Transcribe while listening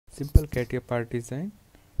simple Catia part design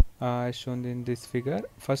as shown in this figure.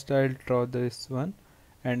 First I'll draw this one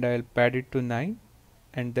and I'll pad it to 9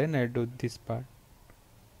 and then I'll do this part.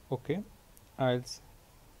 Okay, I'll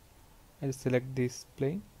select this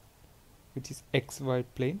plane which is XY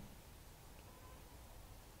plane,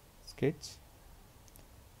 sketch,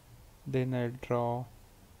 then I'll draw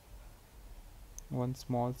one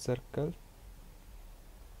small circle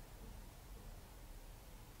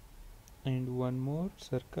and one more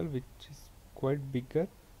circle which is quite bigger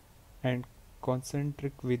and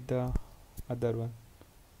concentric with the other one.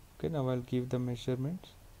 Okay, now I'll give the measurements.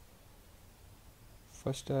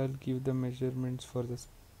 First I'll give the measurements for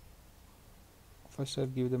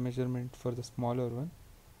the smaller one,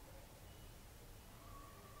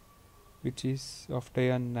 which is of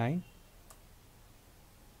dia 9.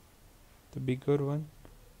 The bigger one,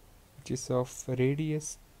 which is of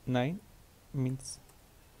radius 9, means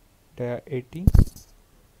dia 18.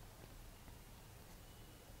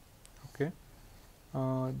 Okay,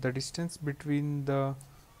 the distance between the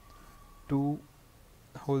two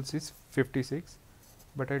holes is 56,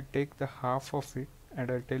 but I'll take the half of it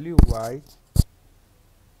and I'll tell you why.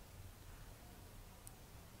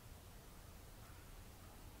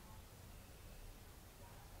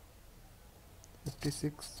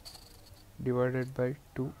 Divided by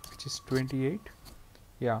 2, which is 28.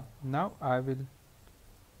 Yeah, now I will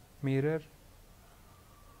mirror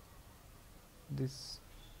this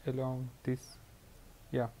along this.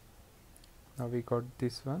 Yeah, now we got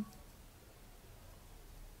this one.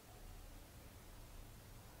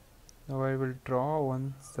 Now I will draw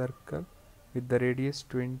one circle with the radius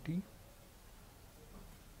 20.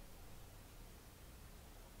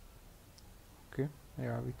 Okay,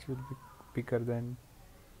 yeah, which will be bigger than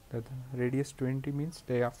the radius 20 means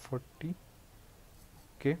they are 40.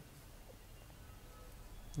 Okay,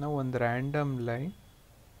 now on the random line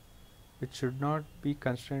which should not be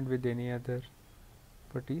constrained with any other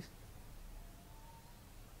properties,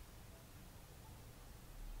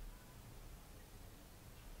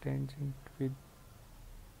 tangent with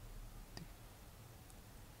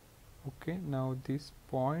okay, now this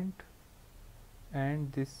point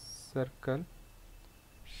and this circle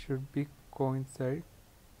should be coincidence.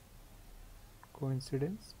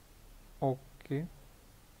 Okay,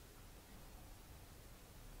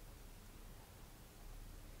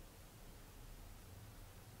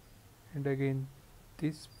 and again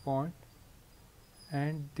this point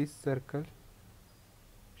and this circle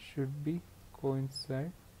should be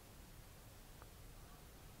coincide,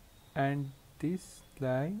 and this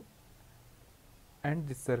line and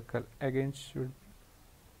this circle again should be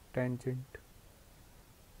tangent.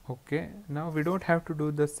 Okay, now we don't have to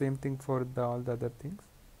do the same thing for all the other things.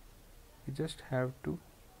 We just have to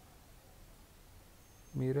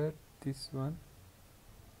mirror this one.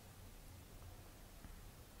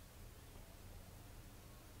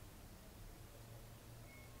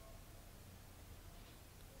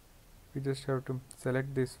 We just have to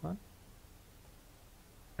select this one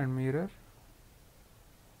and mirror.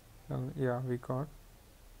 Yeah, we got.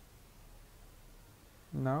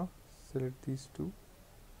 Now select these two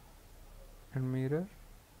and mirror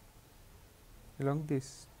along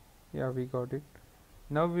this. Yeah, we got it.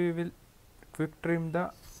 Now we will quick trim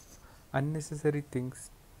the unnecessary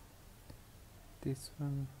things. This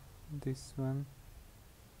one, this one.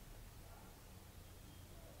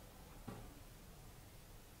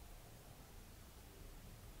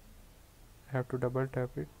 I have to double tap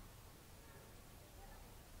it.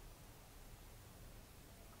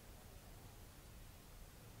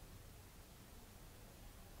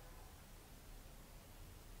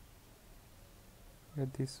 Yeah,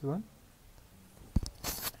 this one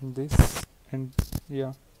and this, and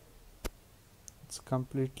yeah, it's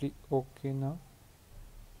completely okay now.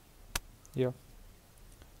 Yeah,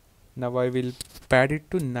 now I will pad it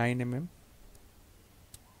to 9 mm.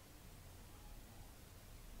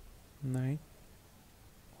 9.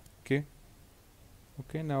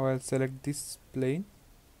 Okay, now I'll select this plane.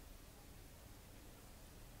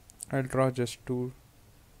 I'll draw just 2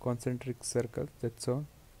 concentric circles, that's all.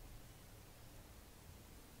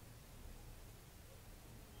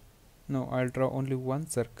 No, I'll draw only one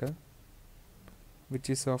circle which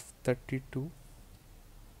is of 32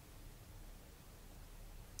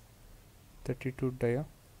 dia.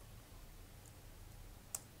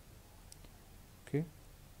 Okay,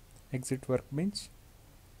 exit workbench,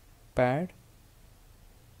 pad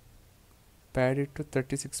it to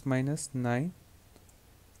 36 minus 9.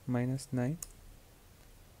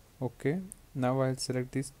 Okay, now I'll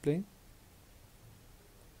select this plane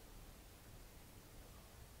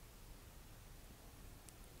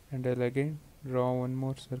and I'll again Draw one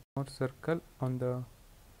more circle on the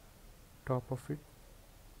top of it,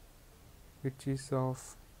 which is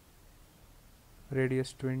of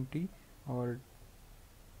radius 20, or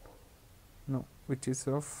no, which is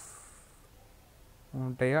of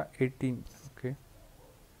dia 18. Okay,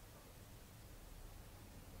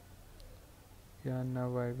 yeah,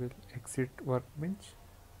 now I will exit workbench.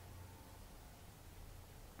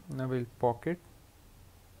 Now we'll pocket.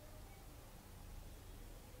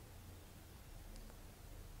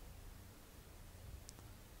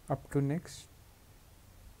 Up to next.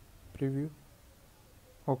 Preview.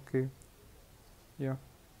 Okay, yeah,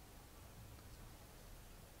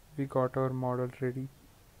 we got our model ready.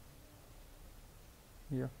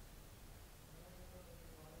 Yeah,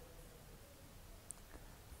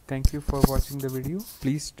 thank you for watching the video.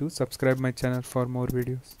 Please do subscribe my channel for more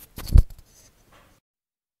videos.